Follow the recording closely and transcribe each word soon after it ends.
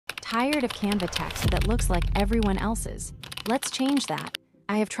Tired of Canva text that looks like everyone else's? Let's change that.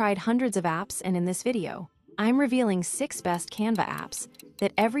 I have tried hundreds of apps, and in this video, I'm revealing 6 best Canva apps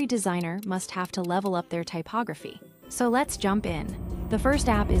that every designer must have to level up their typography. So let's jump in. The first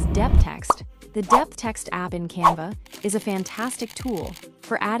app is Depth Text. The Depth Text app in Canva is a fantastic tool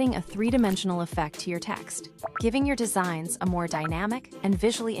for adding a 3-dimensional effect to your text, giving your designs a more dynamic and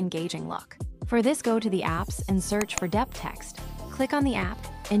visually engaging look. For this, go to the apps and search for Depth Text. Click on the app,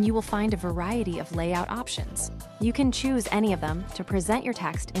 and you will find a variety of layout options. You can choose any of them to present your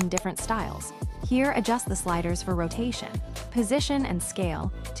text in different styles. Here, adjust the sliders for rotation, position, and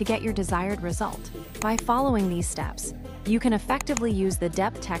scale to get your desired result. By following these steps, you can effectively use the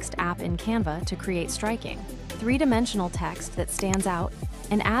Depth Text app in Canva to create striking, 3-dimensional text that stands out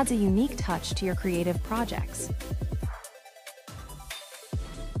and adds a unique touch to your creative projects.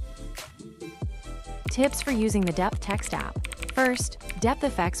 Tips for using the Depth Text app. First, depth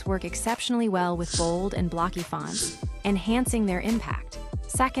effects work exceptionally well with bold and blocky fonts, enhancing their impact.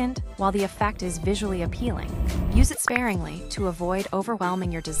 Second, while the effect is visually appealing, use it sparingly to avoid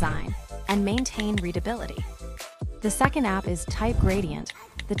overwhelming your design and maintain readability. The second app is Type Gradient.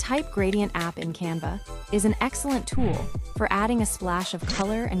 The Type Gradient app in Canva is an excellent tool for adding a splash of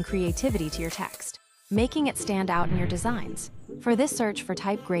color and creativity to your text, making it stand out in your designs. For this, search for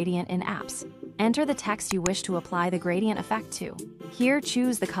Type Gradient in apps. Enter the text you wish to apply the gradient effect to. Here,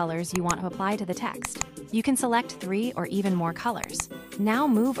 choose the colors you want to apply to the text. You can select 3 or even more colors. Now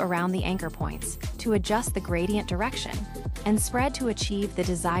move around the anchor points to adjust the gradient direction and spread to achieve the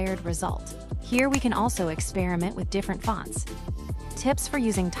desired result. Here we can also experiment with different fonts. Tips for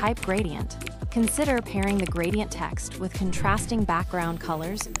using Type Gradient. Consider pairing the gradient text with contrasting background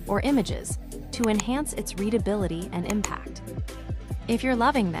colors or images to enhance its readability and impact. If you're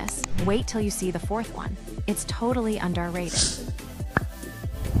loving this, wait till you see the fourth one. It's totally underrated.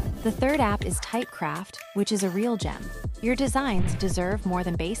 The third app is Typecraft, which is a real gem. Your designs deserve more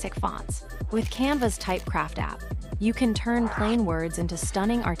than basic fonts. With Canva's Typecraft app, you can turn plain words into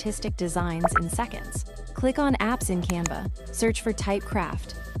stunning artistic designs in seconds. Click on Apps in Canva, search for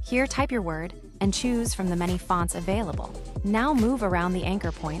Typecraft. Here, type your word and choose from the many fonts available. Now move around the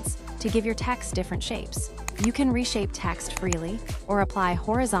anchor points to give your text different shapes. You can reshape text freely or apply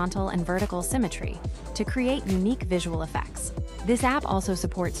horizontal and vertical symmetry to create unique visual effects. This app also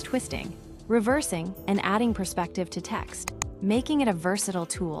supports twisting, reversing, and adding perspective to text, making it a versatile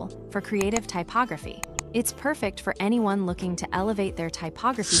tool for creative typography. It's perfect for anyone looking to elevate their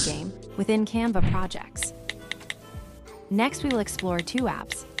typography game within Canva projects. Next, we will explore 2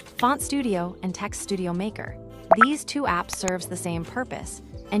 apps, Font Studio and Text Studio Maker. These 2 apps serve the same purpose,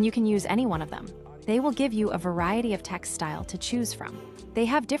 and you can use any one of them. They will give you a variety of text style to choose from. They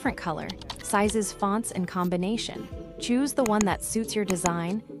have different color, sizes, fonts, and combination. Choose the one that suits your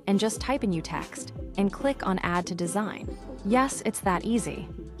design and just type in new text and click on Add to Design. Yes, it's that easy.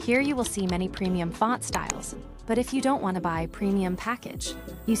 Here you will see many premium font styles, but if you don't want to buy premium package,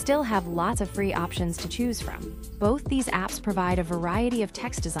 you still have lots of free options to choose from. Both these apps provide a variety of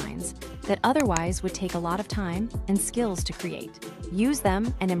text designs that otherwise would take a lot of time and skills to create. Use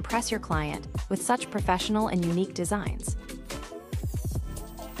them and impress your client with such professional and unique designs.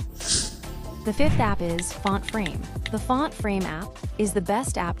 The fifth app is Font Frame. The Font Frame app is the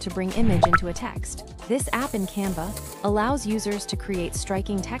best app to bring image into a text. This app in Canva allows users to create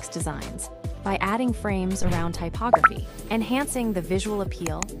striking text designs by adding frames around typography, enhancing the visual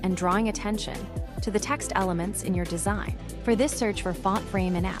appeal and drawing attention to the text elements in your design. For this, search for Font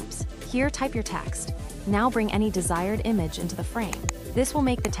Frame in apps. Here, type your text. Now bring any desired image into the frame. This will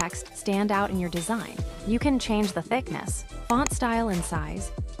make the text stand out in your design. You can change the thickness, font style, and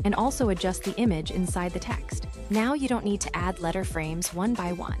size, and also adjust the image inside the text. Now you don't need to add letter frames one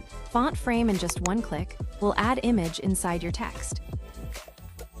by one. Font Frame in just one click will add image inside your text.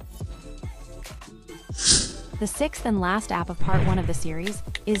 The sixth and last app of part 1 of the series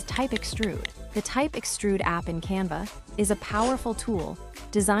is Type Extrude. The Type Extrude app in Canva is a powerful tool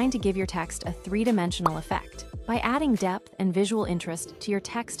designed to give your text a 3-dimensional effect by adding depth and visual interest to your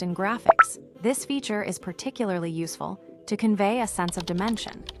text and graphics. This feature is particularly useful to convey a sense of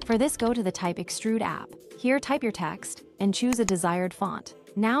dimension. For this, go to the Type Extrude app. Here, type your text and choose a desired font.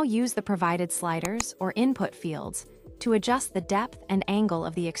 Now use the provided sliders or input fields to adjust the depth and angle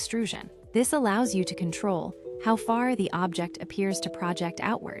of the extrusion. This allows you to control how far the object appears to project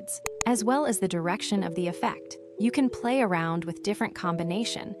outwards, as well as the direction of the effect. You can play around with different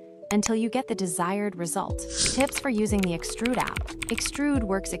combination until you get the desired result. Tips for using the Extrude app. Extrude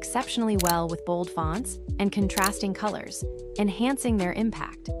works exceptionally well with bold fonts and contrasting colors, enhancing their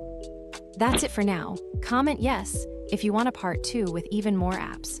impact. That's it for now. Comment yes if you want a part 2 with even more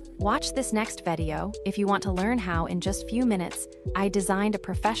apps. Watch this next video if you want to learn how in just few minutes I designed a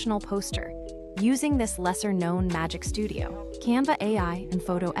professional poster using this lesser-known Magic Studio, Canva AI, and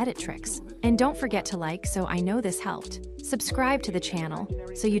photo edit tricks. And don't forget to like so I know this helped. Subscribe to the channel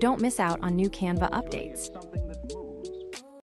so you don't miss out on new Canva updates.